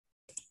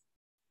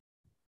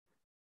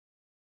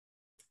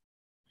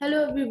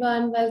Hello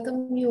everyone,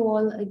 welcome you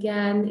all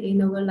again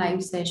in our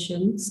live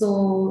session.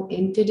 So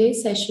in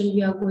today's session,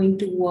 we are going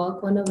to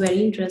work on a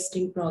very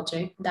interesting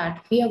project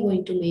that we are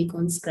going to make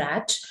on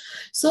Scratch.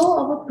 So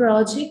our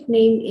project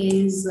name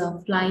is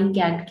Flying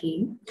Cat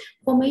Game.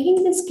 For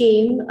making this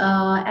game,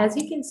 as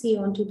you can see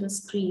onto the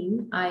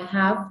screen, I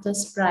have the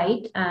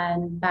sprite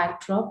and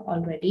backdrop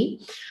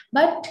already,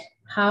 but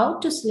how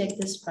to select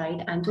the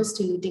sprite? I'm just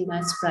deleting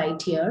my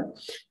sprite here.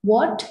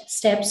 What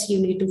steps you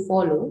need to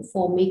follow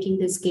for making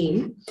this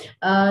game?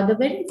 The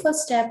very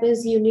first step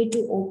is you need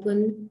to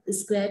open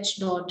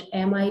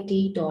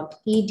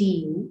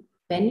scratch.mit.edu.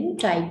 When you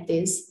type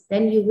this,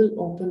 then you will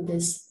open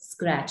this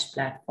Scratch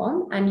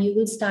platform and you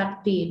will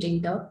start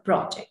creating the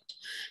project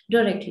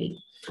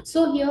directly.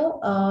 So here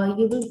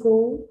you will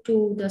go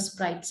to the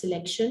sprite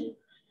selection.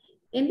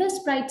 In the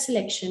sprite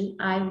selection,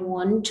 I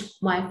want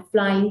my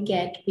flying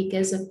cat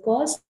because of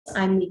course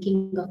I'm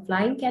making a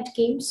flying cat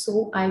game.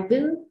 So I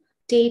will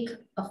take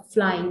a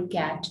flying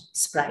cat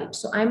sprite.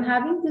 So I'm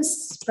having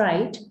this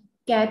sprite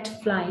cat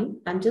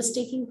flying. I'm just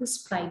taking the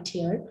sprite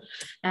here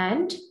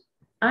and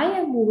I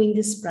am moving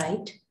the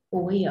sprite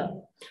over here.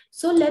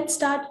 So let's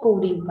start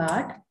coding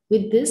part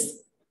with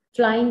this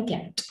flying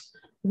cat.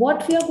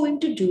 What we are going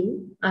to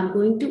do, I'm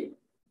going to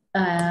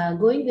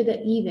going with the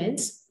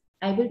events.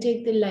 I will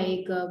take the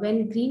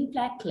when green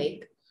flag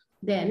click,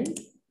 then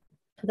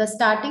the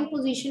starting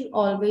position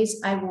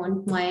always I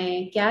want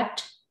my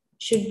cat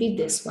should be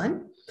this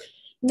one.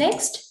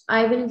 Next,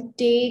 I will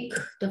take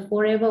the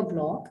forever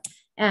block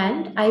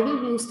and I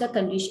will use the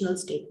conditional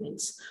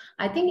statements.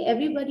 I think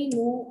everybody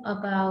know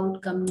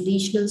about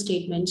conditional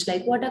statements.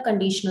 Like what are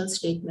conditional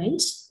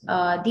statements?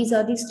 These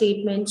are the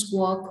statements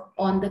work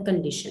on the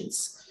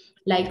conditions.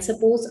 Like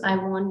suppose I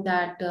want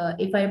that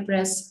if I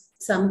press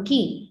some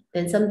key,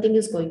 then something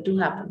is going to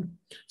happen.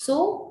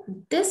 So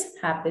this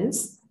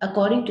happens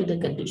according to the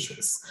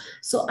conditions.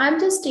 So I'm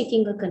just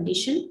taking a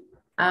condition.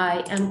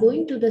 I am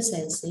going to the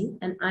sensing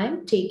and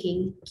I'm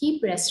taking key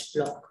pressed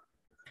block.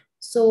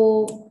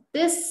 So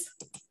this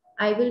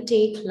I will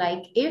take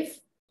like if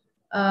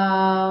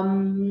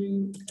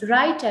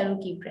right arrow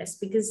key press,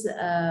 because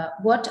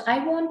what I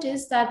want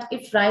is that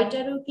if right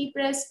arrow key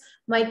press,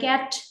 my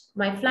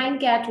flying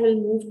cat will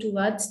move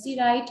towards the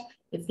right.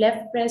 If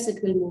left press,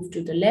 it will move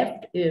to the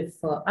left.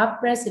 If up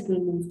press, it will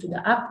move to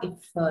the up.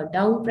 If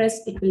down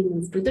press, it will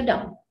move to the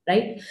down,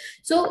 right?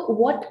 So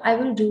what I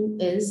will do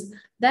is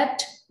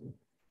that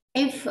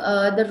if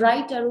the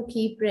right arrow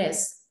key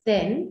press,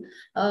 then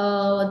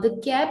the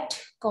cat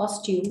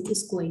costume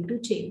is going to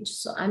change.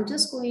 So I'm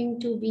just going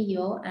to be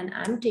here and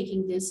I'm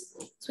taking this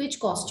switch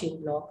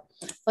costume block.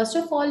 First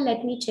of all,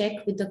 let me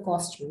check with the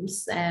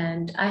costumes,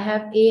 and I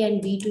have A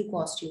and B2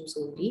 costumes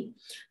only.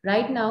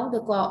 Right now, the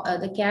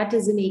cat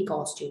is in A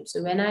costume.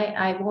 So when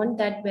I want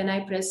that when I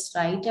press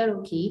right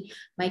arrow key,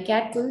 my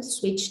cat will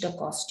switch the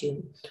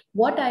costume.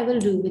 What I will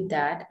do with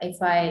that,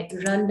 if I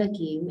run the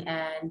game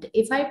and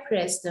if I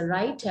press the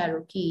right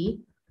arrow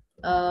key,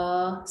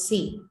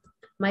 see,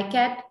 my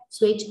cat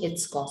switch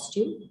its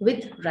costume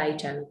with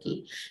right arrow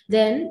key.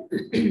 Then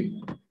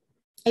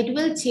it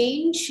will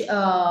change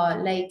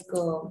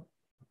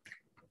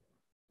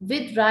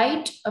with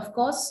right, of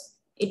course,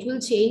 it will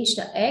change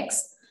the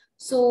X.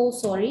 So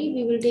sorry,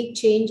 we will take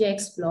change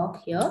X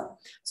block here.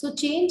 So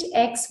change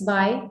X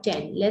by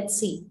 10. Let's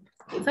see.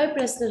 If I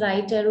press the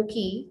right arrow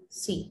key,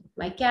 see,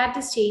 my cat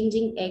is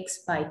changing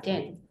X by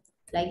 10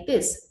 like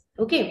this.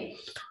 Okay.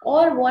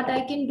 Or what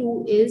I can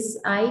do is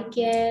I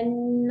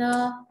can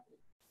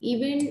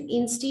even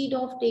instead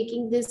of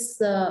taking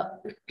this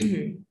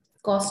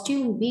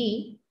costume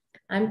B,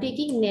 I'm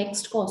taking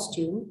next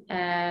costume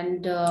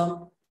and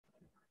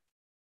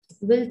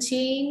we'll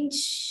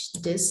change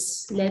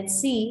this. Let's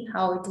see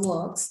how it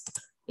works.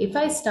 If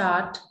I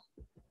start,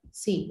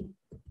 see,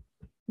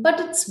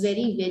 but it's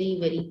very, very,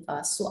 very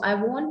fast. So I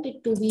want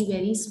it to be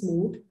very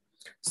smooth.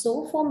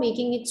 So for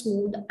making it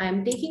smooth,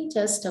 I'm taking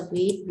just a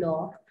wait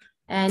block,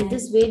 and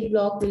this wait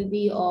block will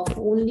be of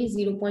only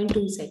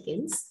 0.2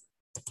 seconds.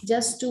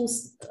 Just to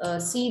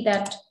see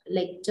that,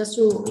 like just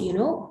to,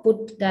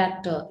 put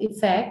that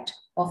effect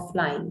of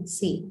flying.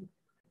 See,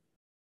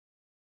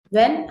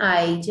 when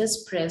I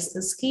just press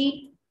the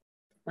key,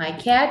 my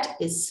cat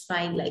is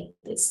flying like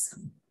this.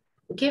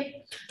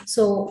 Okay,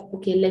 so,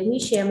 okay, let me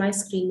share my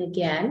screen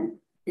again.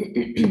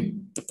 It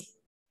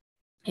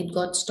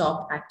got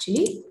stopped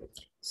actually.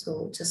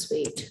 So just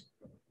wait.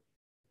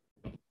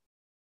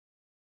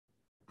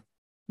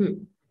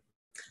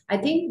 I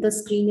think the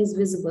screen is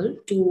visible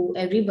to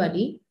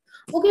everybody.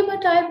 Okay,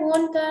 but I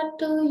want that,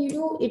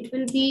 it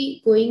will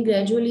be going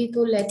gradually.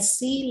 So let's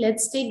see,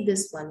 let's take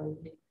this one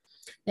only.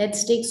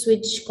 Let's take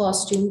switch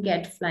costume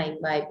cat flying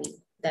by B.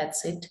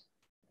 That's it.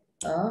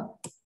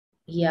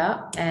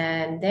 Yeah,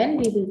 and then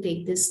we will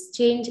take this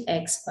change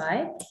X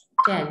by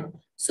 10.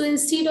 So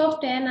instead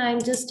of 10,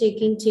 I'm just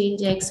taking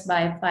change X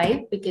by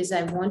 5 because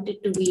I want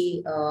it to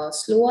be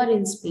slower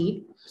in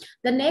speed.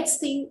 The next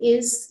thing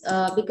is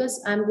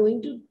because I'm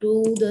going to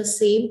do the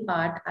same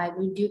part, I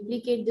will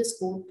duplicate this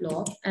code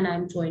block and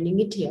I'm joining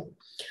it here.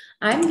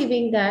 I'm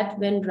giving that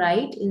when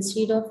right,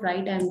 instead of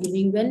right, I'm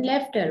giving when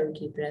left arrow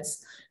key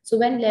press. So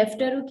when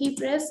left arrow key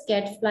press,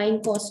 cat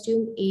flying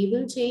costume A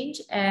will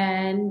change,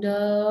 and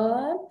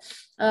the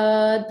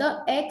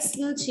X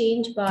will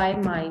change by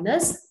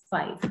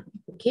 -5.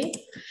 Okay.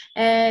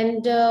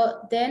 And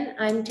then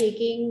I'm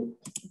taking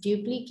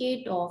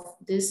duplicate of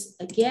this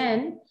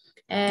again.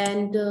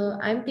 And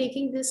I'm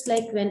taking this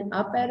like when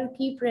up arrow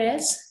key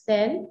press,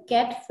 then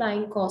cat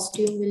flying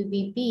costume will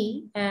be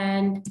B.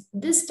 And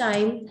this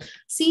time,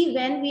 see,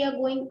 when we are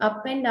going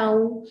up and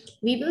down,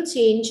 we will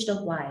change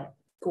the Y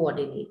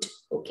coordinate.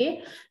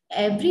 Okay.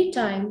 Every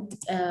time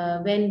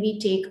when we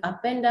take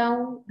up and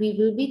down, we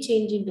will be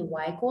changing the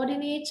Y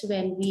coordinates.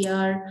 When we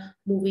are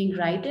moving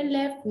right and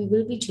left, we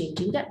will be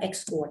changing the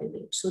X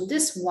coordinate. So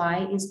this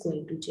Y is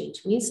going to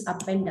change, means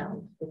up and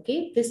down.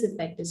 Okay. This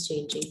effect is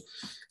changing.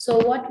 So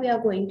what we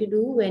are going to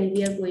do when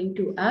we are going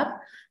to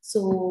up,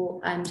 so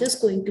I'm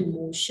just going to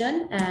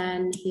motion,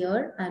 and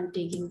here I'm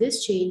taking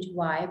this change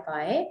Y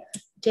by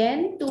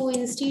 10 to,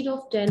 instead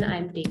of 10,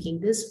 I'm taking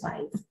this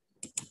 5.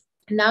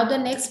 Now the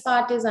next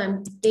part is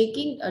I'm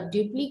taking a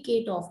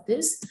duplicate of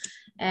this,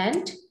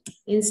 and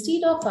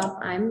instead of up,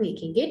 I'm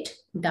making it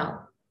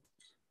down.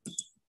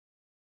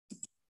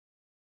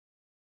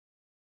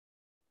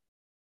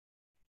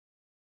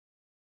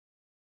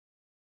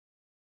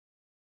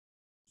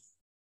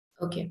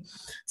 Okay,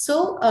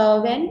 so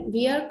when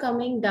we are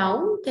coming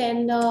down,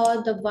 then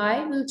the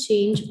Y will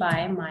change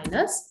by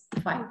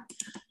 -5.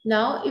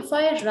 Now, if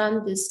I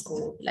run this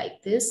code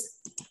like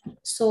this,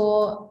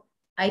 so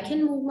I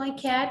can move my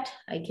cat,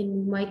 I can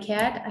move my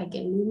cat, I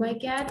can move my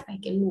cat, I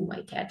can move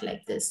my cat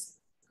like this.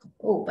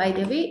 Oh, by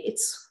the way, it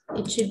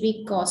should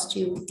be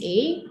costume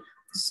A.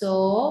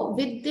 So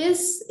with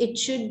this, it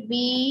should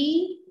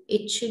be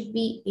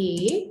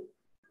A.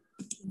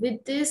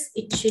 With this,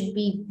 it should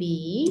be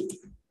B.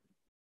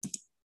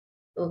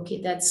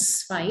 Okay,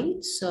 that's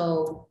fine.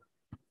 So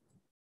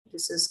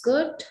this is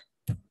good.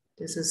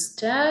 This is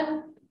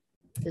done.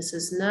 This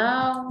is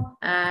now,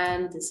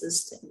 and this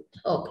is 10.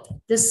 Okay,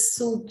 this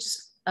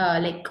suits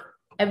like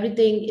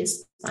everything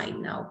is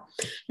fine now.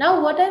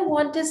 Now what I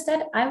want is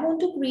that I want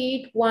to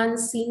create one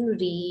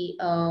scenery,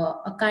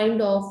 a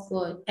kind of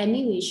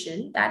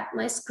animation that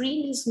my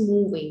screen is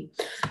moving.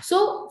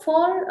 So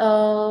for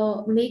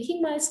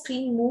making my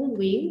screen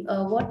moving,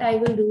 what I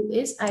will do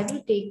is I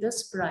will take the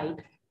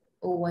sprite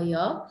over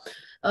here.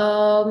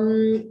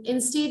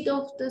 Instead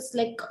of this,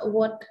 like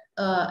what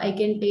I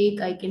can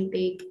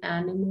take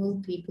animal,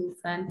 people,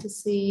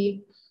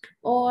 fantasy,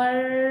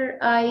 or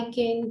I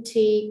can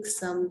take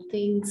some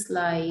things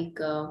like,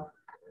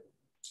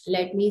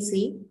 let me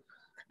see,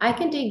 I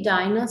can take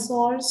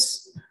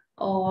dinosaurs,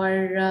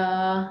 or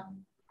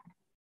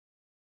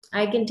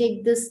I can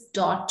take this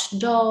dot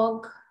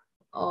dog,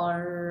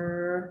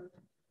 or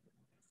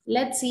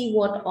let's see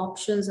what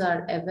options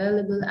are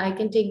available. I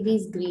can take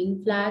these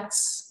green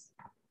flags.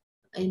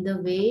 In the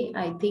way,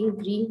 I think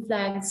green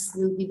flags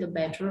will be the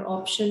better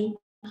option.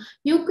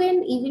 You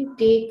can even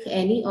take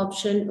any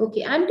option.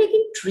 Okay, I'm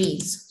taking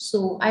trees.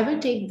 So I will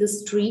take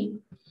this tree,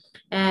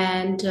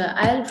 and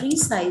I'll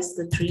resize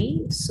the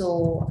tree.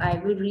 So I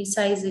will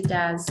resize it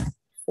as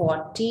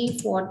 40.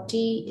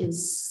 40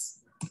 is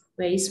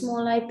very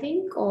small, I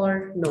think,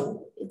 or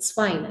no, it's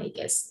fine, I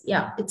guess.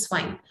 Yeah, it's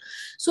fine.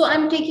 So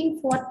I'm taking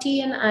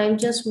 40 and I'm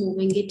just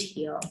moving it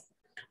here.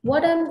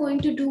 What I'm going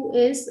to do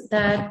is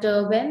that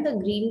when the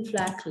green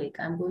flag click,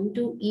 I'm going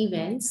to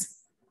events,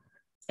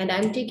 and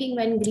I'm taking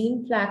when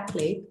green flag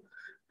click,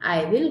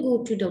 I will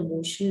go to the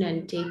motion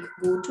and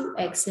go to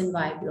X and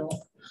Y block.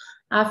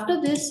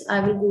 After this, I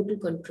will go to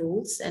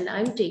controls, and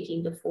I'm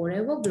taking the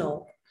forever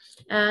block.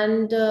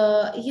 And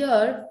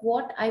here,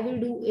 what I will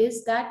do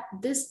is that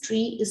this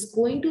tree is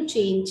going to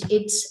change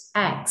its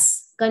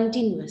X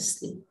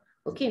continuously.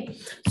 Okay,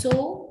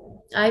 so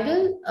I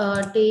will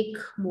take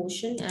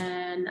motion,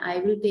 and I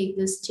will take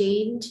this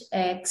change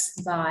X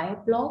by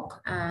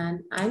block,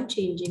 and I'm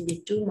changing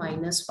it to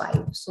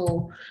 -5.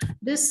 So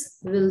this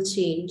will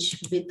change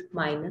with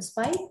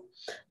 -5.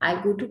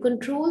 I go to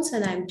controls,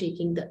 and I'm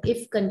taking the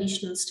if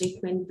conditional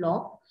statement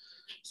block.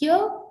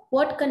 Here,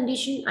 what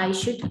condition I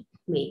should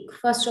make?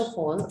 First of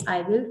all,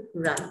 I will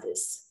run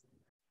this.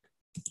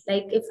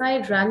 Like if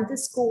I run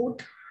this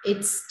code,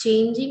 it's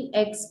changing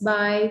X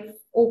by,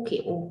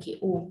 okay,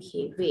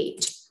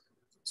 wait.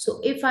 So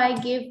if I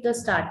give the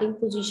starting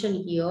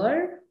position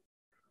here,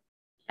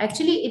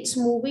 actually it's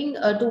moving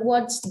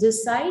towards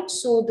this side.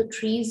 So the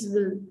trees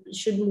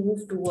should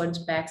move towards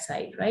back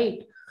side,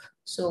 right?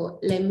 So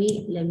let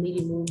me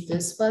remove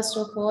this first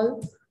of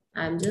all.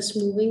 I'm just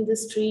moving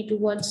this tree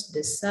towards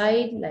this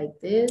side like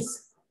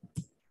this,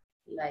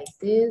 like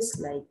this,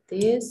 like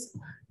this.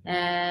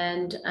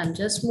 And I'm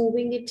just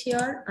moving it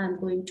here. I'm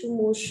going to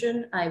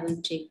motion. I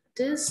will take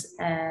this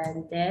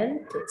and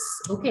then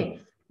this. Okay.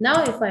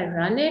 Now if I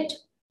run it,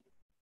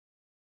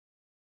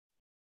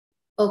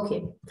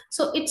 okay,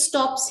 so it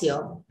stops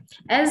here.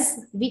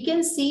 As we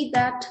can see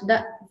that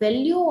the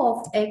value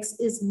of X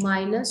is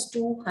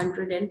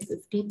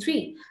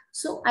 -253.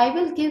 So I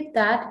will give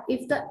that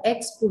if the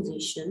X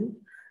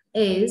position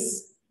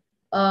is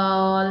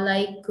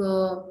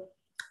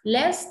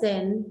less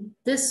than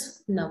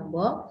this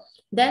number,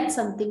 then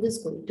something is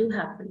going to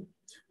happen.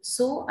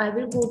 So I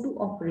will go to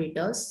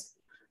operators.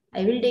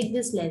 I will take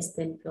this less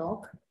than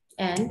block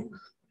and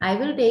I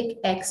will take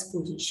X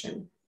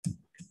position.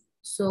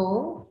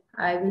 So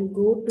I will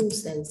go to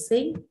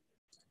sensing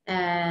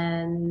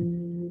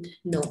and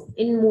no,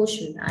 in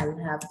motion I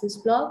will have this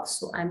block.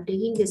 So I'm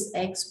taking this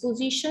X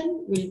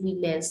position will be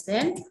less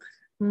than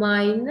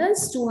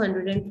minus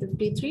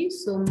 253.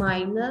 So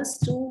minus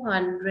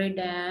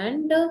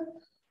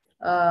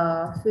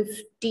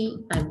 250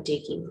 I'm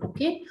taking.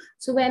 Okay.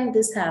 So when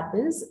this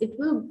happens, it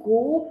will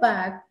go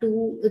back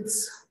to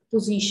its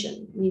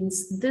position,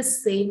 means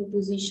this same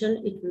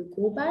position, it will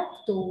go back.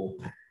 So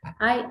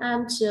I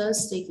am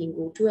just taking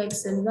go to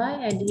X and Y,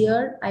 and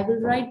here I will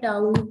write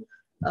down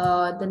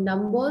the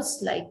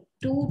numbers like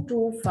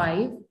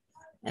 225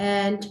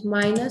 and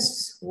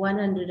minus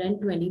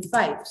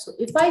 125. So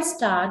if I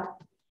start,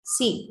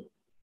 see,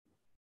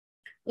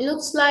 it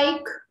looks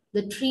like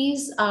the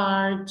trees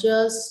are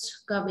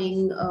just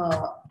coming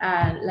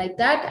and like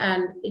that,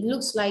 and it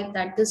looks like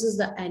that this is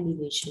the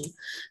animation.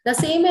 The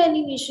same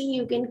animation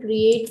you can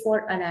create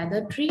for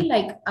another tree,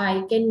 like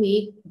I can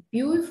make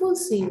beautiful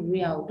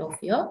scenery out of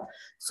here.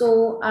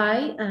 So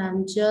I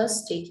am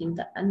just taking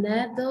the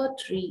another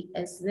tree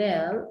as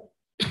well.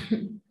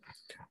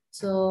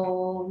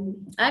 So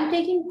I'm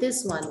taking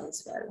this one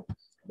as well.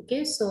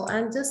 Okay, so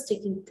I'm just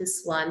taking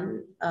this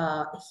one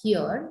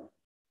here.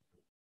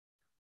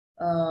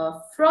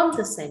 From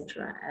the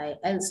center,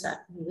 I'll start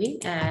moving,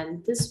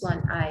 and this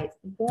one I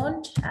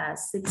want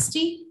as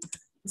 60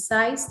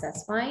 size,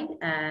 that's fine,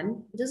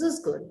 and this is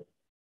good.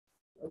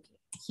 Okay,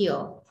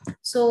 here.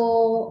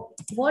 So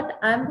what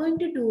I'm going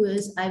to do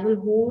is I will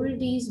hold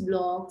these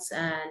blocks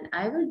and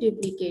I will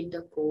duplicate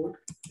the code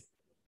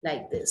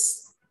like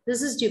this.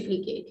 This is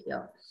duplicate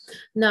here.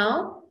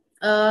 Now,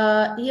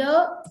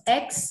 here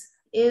X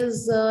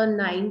is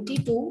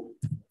 92.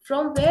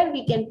 From where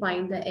we can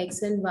find the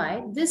X and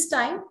Y. This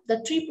time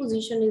the tree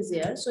position is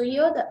here. So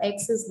here the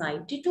X is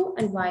 92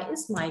 and Y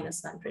is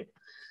minus 100.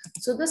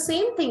 So the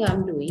same thing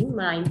I'm doing,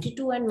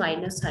 92 and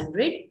minus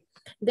 100.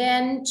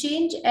 Then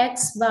change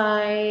X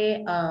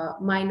by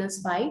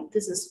minus 5.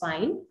 This is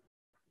fine.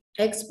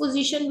 X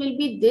position will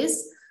be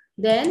this.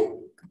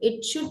 Then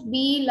it should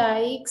be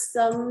like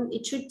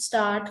it should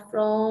start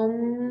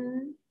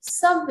from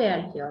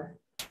somewhere here.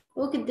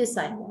 Okay, this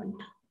I want.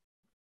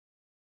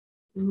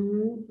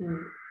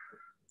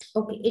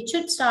 Okay, it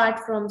should start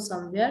from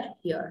somewhere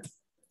here.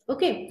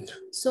 Okay,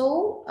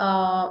 so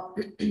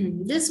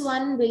this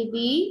one will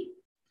be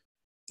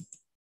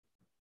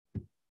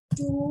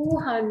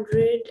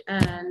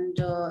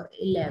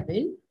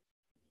 211.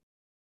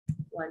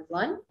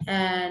 11,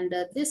 and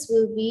this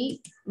will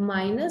be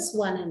minus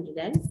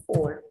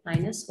 104.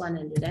 Minus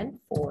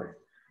 104.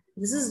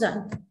 This is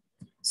done.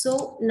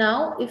 So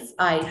now if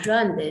I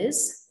run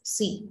this,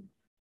 see.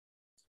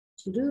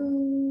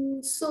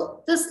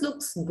 So this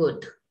looks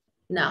good.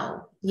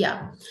 Now,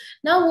 yeah.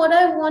 Now what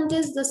I want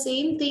is the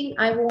same thing.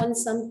 I want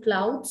some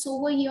clouds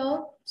over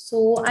here.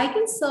 So I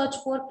can search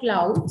for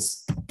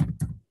clouds.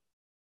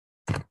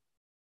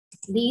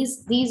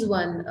 These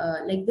one,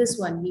 like this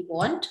one we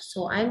want.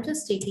 So I'm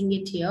just taking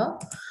it here.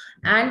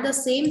 And the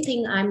same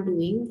thing I'm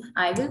doing,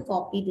 I will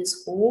copy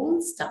this whole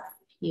stuff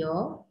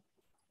here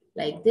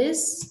like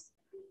this.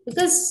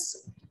 Because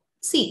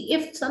see,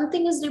 if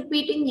something is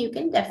repeating, you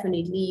can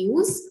definitely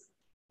use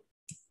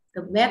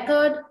the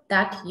method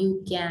that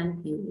you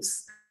can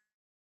use.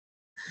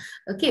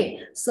 Okay,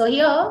 so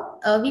here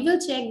we will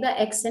check the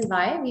X and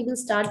Y. We will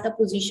start the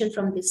position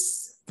from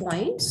this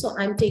point. So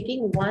I'm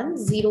taking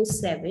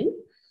 107.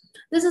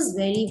 This is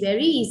very,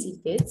 very easy,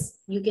 kids.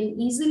 You can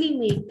easily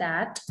make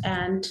that,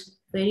 and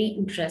very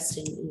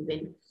interesting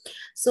even.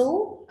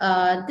 So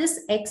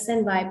this X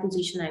and Y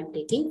position I'm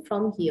taking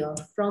from here,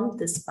 from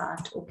this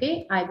part.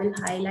 Okay, I will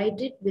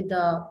highlight it with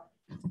the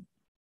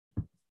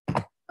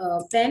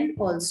pen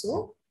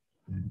also.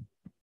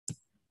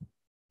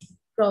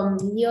 From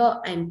here,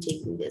 I'm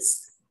taking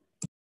this.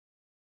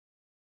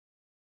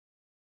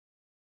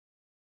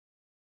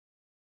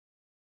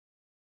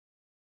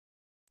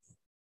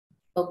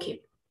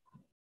 Okay.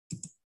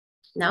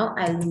 Now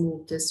I'll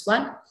remove this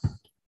one.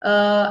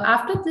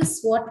 After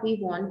this, what we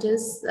want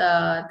is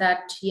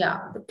that,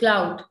 yeah, the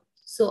cloud.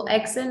 So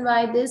X and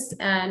Y this,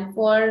 and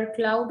for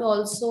cloud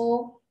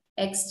also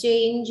X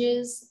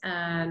changes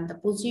and the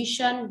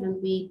position will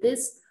be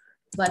this,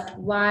 but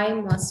Y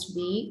must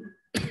be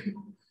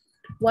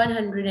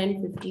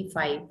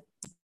 155.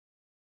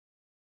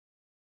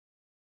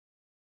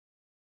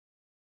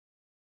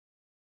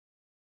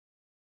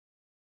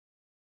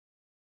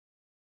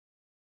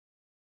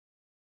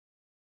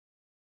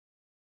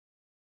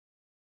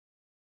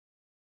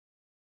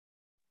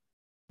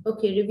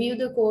 Okay, review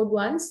the code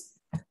once.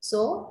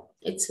 So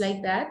it's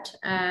like that.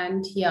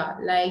 And yeah,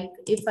 like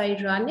if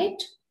I run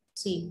it,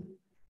 see.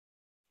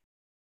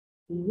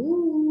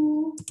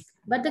 Ooh.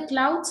 But the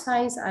cloud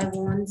size, I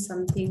want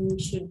something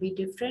should be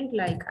different.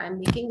 Like I'm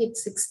making it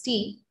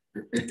 60.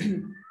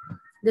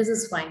 This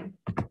is fine.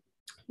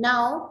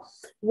 Now,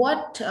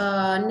 what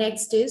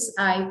next is,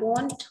 I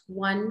want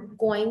one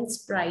coin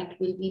sprite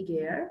will be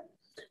there.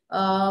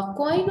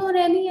 Coin or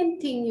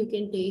anything you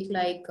can take,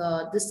 like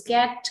this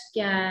cat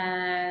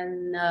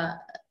can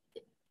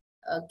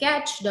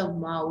catch the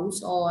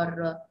mouse,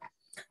 or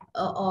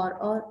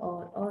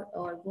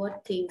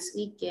what things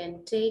we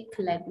can take.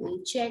 Let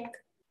me check.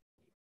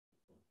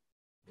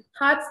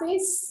 Heart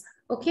face.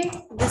 Okay,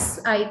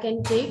 this I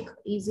can take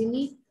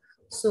easily.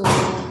 So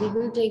we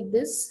will take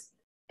this,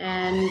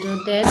 and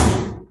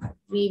then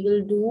we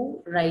will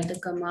do write the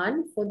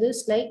command for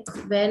this, like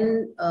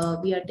when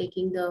we are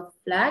taking the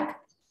flag,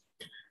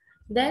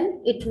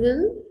 then it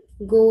will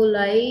go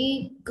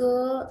like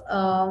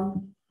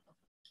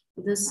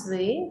this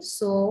way.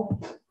 So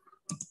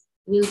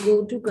we'll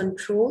go to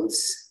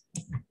controls,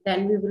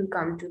 then we will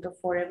come to the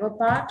forever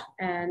part,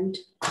 and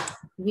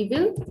we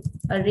will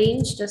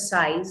arrange the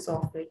size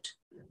of it.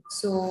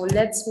 So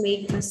let's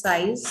make the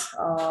size,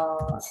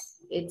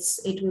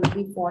 it will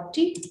be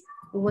 40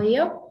 over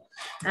here,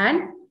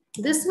 and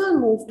this will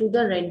move to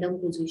the random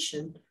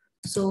position.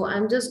 So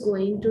I'm just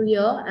going to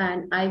here,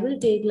 and I will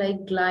take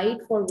like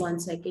glide for 1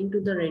 second to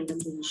the random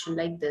position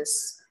like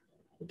this.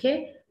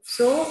 Okay,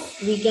 so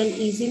we can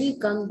easily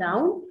come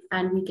down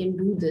and we can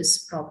do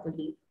this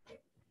properly.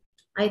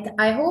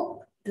 I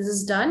hope this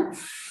is done.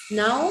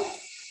 Now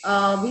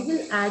we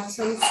will add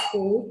some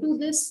score to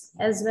this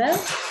as well.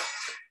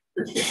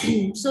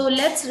 So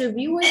let's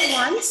review it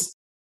once.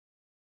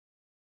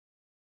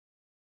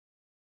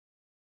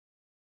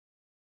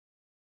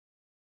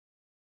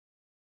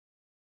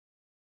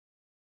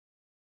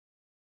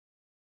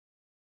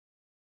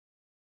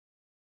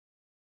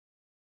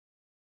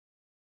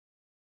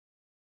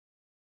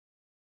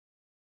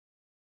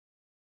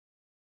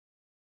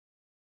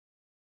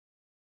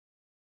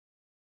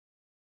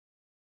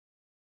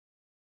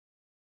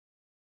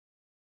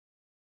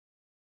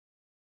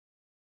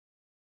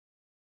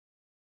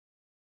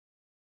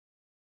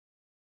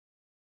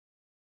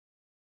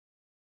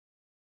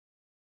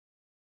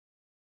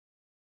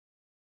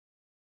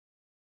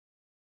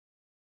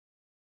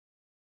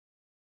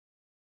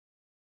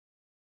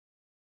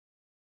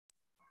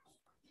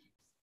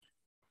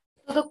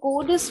 So the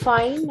code is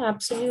fine,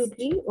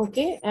 absolutely.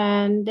 Okay.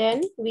 And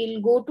then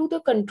we'll go to the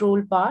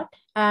control part,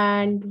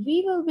 and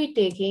we will be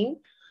taking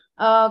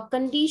a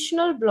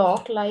conditional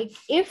block, like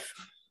if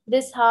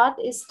this heart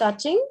is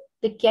touching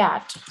the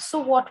cat, so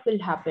what will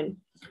happen?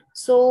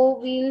 So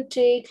we'll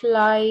take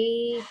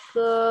like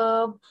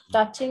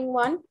touching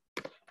one.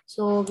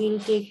 So we'll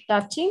take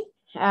touching,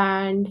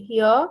 and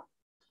here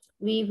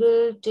we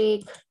will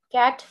take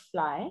cat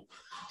fly.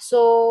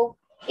 So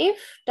if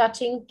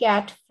touching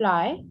cat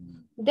fly,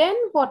 then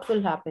what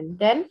will happen?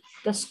 Then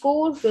the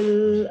score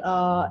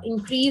will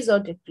increase or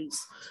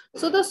decrease.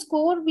 So the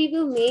score we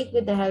will make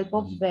with the help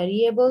of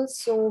variables.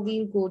 So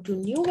we'll go to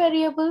new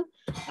variable,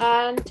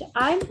 and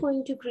I'm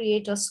going to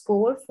create a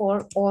score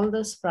for all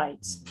the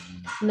sprites.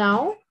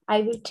 Now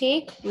I will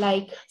take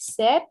like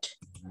set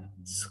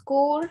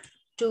score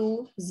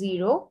to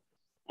 0,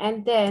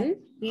 and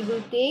then we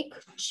will take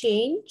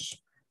change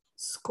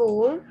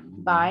score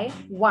by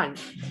 1.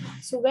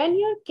 So when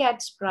your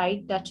cat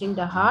sprite touching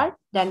the heart,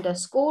 then the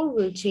score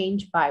will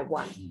change by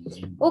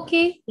 1.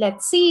 Okay,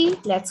 let's see.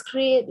 Let's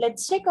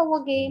check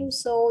our game.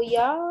 So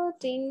yeah,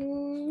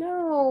 ding,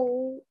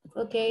 no.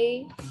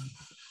 Okay.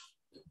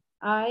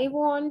 I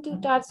want to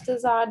touch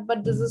this heart,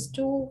 but this is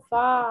too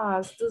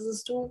fast. This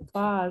is too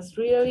fast.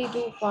 Really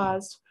too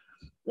fast.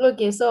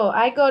 Okay, so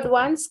I got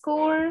one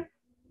score.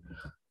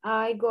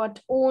 I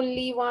got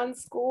only one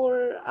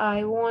score.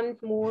 I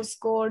want more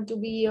score to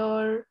be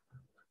here.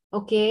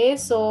 Okay,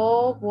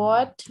 so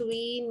what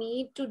we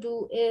need to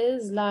do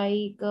is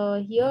like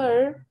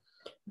here,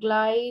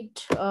 glide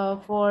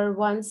for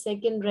 1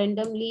 second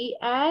randomly,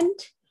 and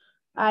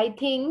I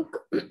think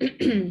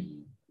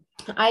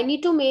I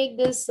need to make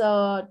this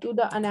to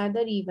the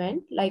another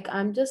event. Like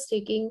I'm just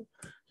taking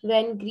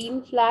when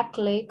green flag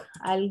click,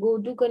 I'll go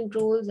to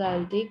controls,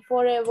 I'll take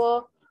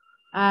forever,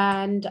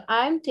 and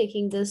I'm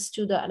taking this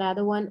to the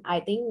another one. I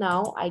think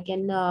now I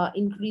can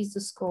increase the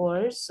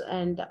scores,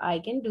 and I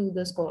can do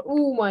the score.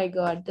 Oh my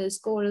god, the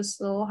score is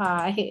so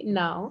high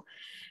now.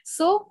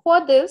 So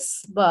for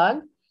this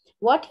bug,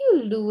 what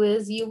you'll do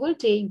is you will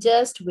take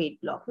just wait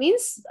block,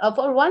 means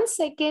for 1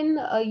 second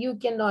you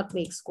cannot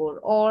make score,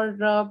 or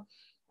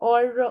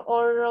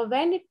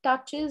when it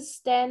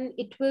touches, then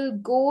it will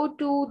go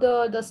to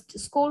the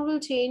score will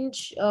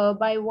change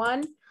by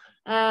 1,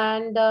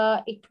 and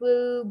it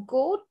will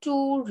go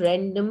to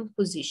random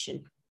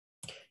position.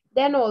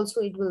 Then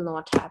also it will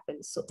not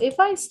happen. So if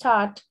I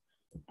start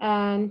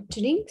and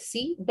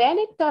see when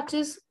it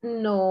touches,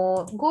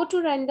 no, go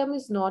to random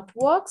is not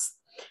works.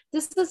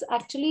 This is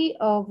actually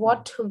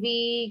what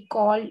we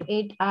call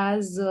it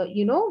as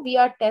we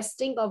are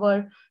testing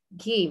our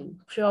game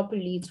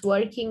properly, it's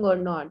working or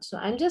not. So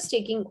I'm just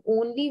taking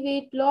only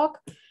wait block,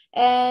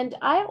 and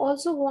I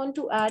also want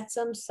to add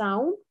some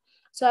sound.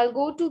 So I'll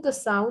go to the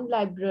sound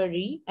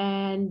library,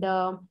 and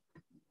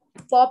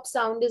pop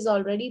sound is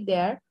already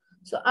there.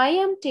 So I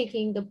am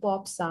taking the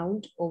pop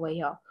sound over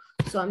here.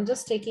 So I'm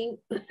just taking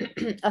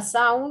a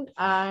sound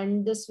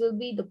and this will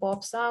be the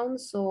pop sound.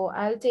 So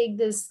I'll take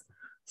this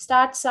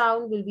start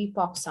sound will be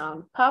pop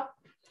sound, pop.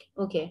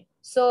 Okay.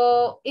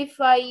 So if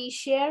I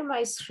share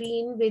my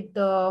screen with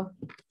the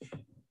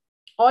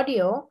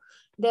audio,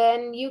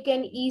 then you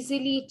can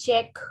easily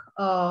check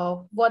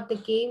what the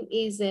game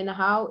is and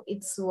how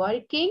it's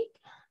working.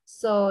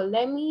 So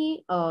let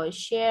me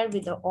share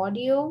with the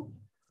audio.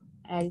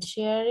 I'll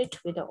share it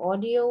with the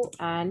audio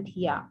and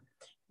yeah.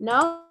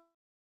 Now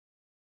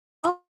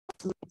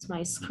it's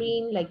my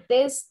screen like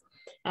this.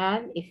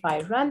 And if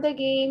I run the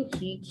game,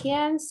 you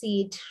can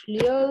see it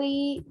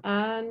clearly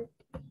and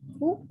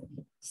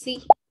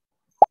see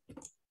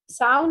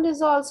sound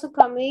is also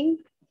coming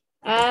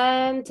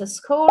and the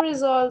score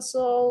is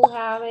also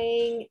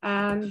having,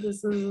 and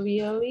this is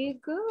really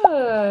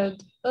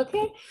good.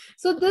 Okay,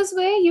 so this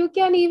way you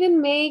can even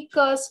make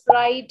a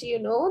sprite, you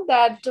know,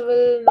 that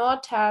will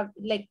not have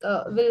like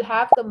will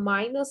have the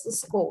minus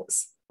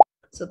scores.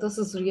 So this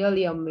is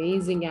really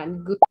amazing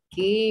and good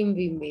game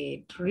we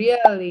made,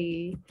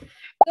 really.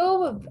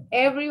 So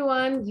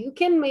everyone, you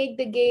can make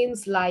the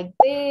games like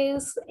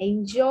this.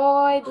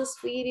 Enjoy this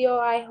video,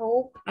 I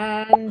hope,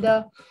 and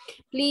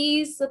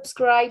please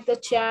subscribe the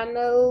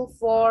channel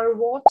for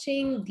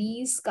watching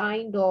these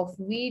kind of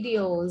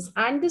videos.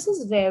 And this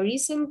is very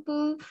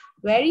simple,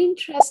 very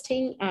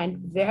interesting, and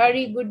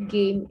very good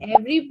game.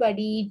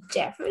 Everybody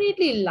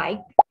definitely like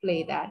to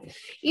play that.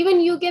 Even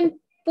you can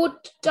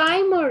put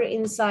timer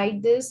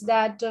inside this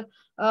that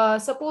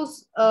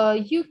suppose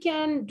you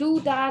can do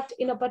that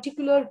in a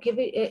particular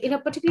in a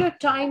particular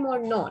time or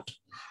not.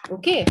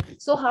 Okay,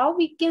 so how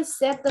we can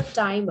set the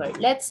timer?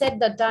 Let's set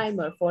the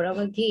timer for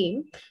our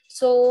game.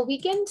 So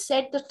we can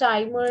set the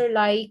timer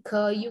like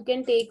you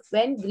can take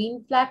when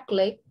green flag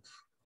click,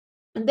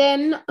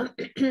 then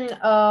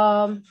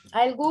I'll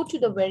go to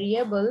the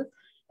variable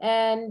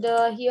and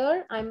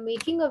here I'm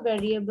making a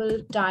variable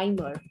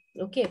timer.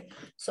 Okay,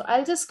 so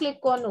I'll just click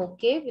on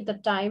OK with the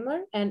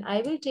timer and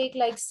I will take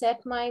like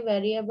set my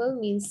variable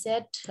means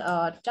set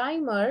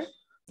timer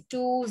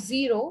to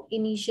 0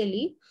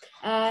 initially,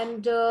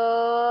 and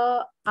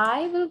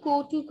I will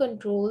go to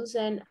controls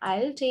and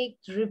I'll take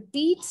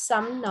repeat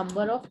some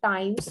number of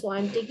times. So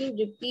I'm taking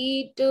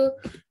repeat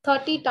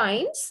 30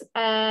 times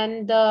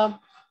and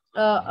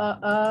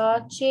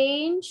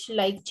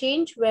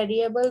change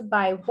variable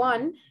by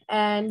 1,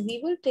 and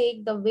we will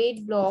take the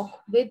wait block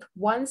with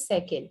 1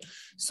 second.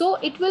 So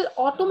it will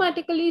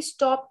automatically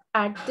stop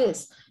at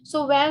this.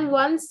 So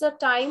once the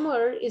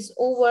timer is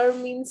over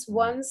means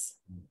once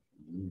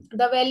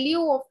the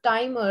value of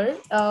timer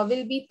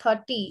will be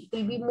 30,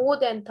 will be more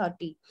than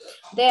 30,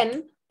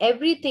 then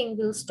everything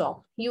will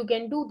stop. You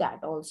can do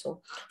that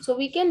also. So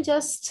we can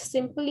just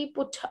simply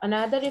put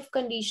another if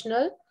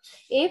conditional.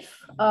 If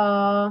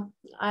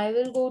I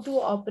will go to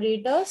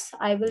operators,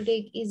 I will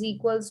take is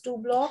equals to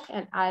block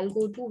and I'll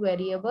go to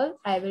variable,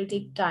 I will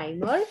take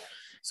timer.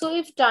 So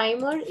if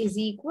timer is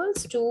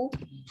equals to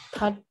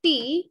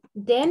 30,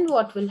 then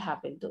what will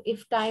happen? So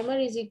if timer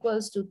is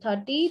equals to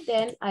 30,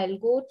 then I'll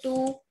go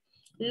to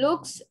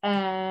looks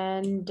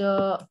and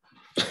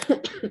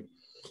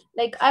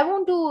like I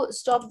want to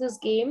stop this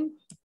game,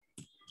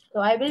 so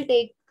I will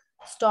take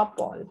stop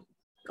all.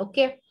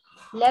 Okay,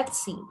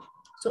 let's see.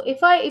 So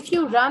if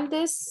you run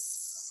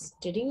this,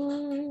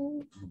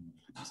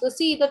 so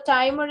see the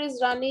timer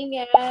is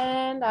running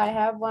and I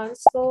have 1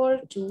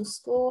 score, 2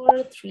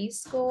 score, 3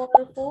 score,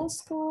 4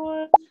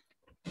 score,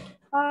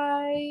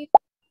 5,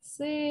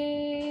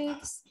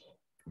 6.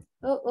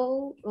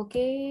 Oh,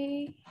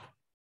 okay.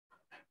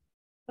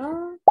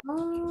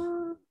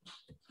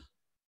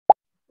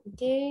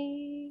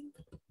 Okay.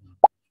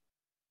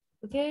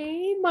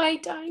 Okay, my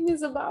time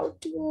is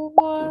about to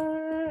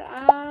over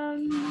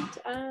and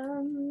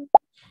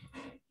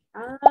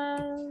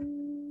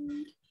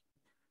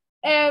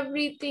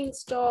everything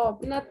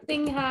stopped,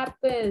 nothing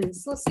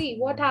happens. So see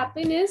what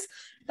happened is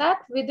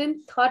that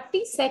within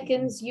 30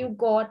 seconds you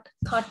got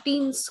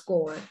 13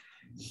 score.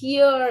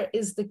 Here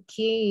is the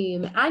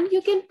game, and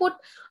you can put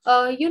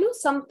you know,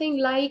 something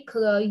like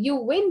you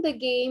win the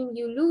game,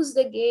 you lose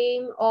the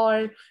game,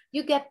 or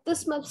you get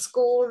this much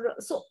score.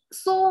 So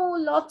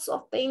lots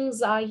of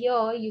things are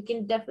here, you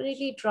can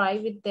definitely try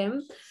with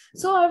them.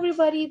 So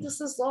everybody,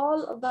 this is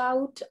all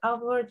about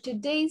our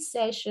today's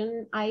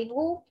session. I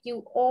hope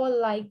you all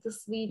like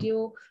this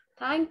video.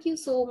 Thank you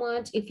so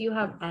much. If you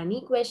have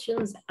any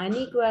questions,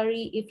 any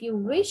query, if you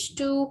wish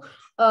to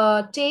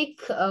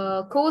take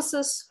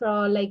courses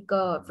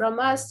from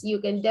us, you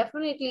can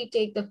definitely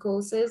take the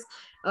courses.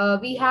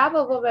 We have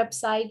our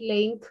website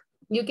link.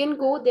 You can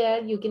go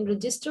there, you can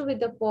register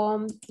with the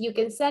form, you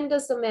can send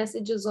us the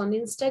messages on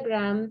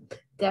Instagram,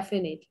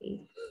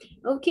 definitely.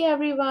 Okay,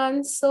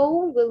 everyone.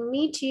 So we'll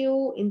meet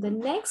you in the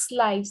next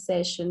live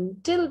session.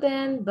 Till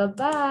then,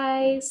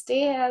 bye-bye.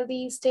 Stay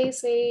healthy, stay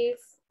safe.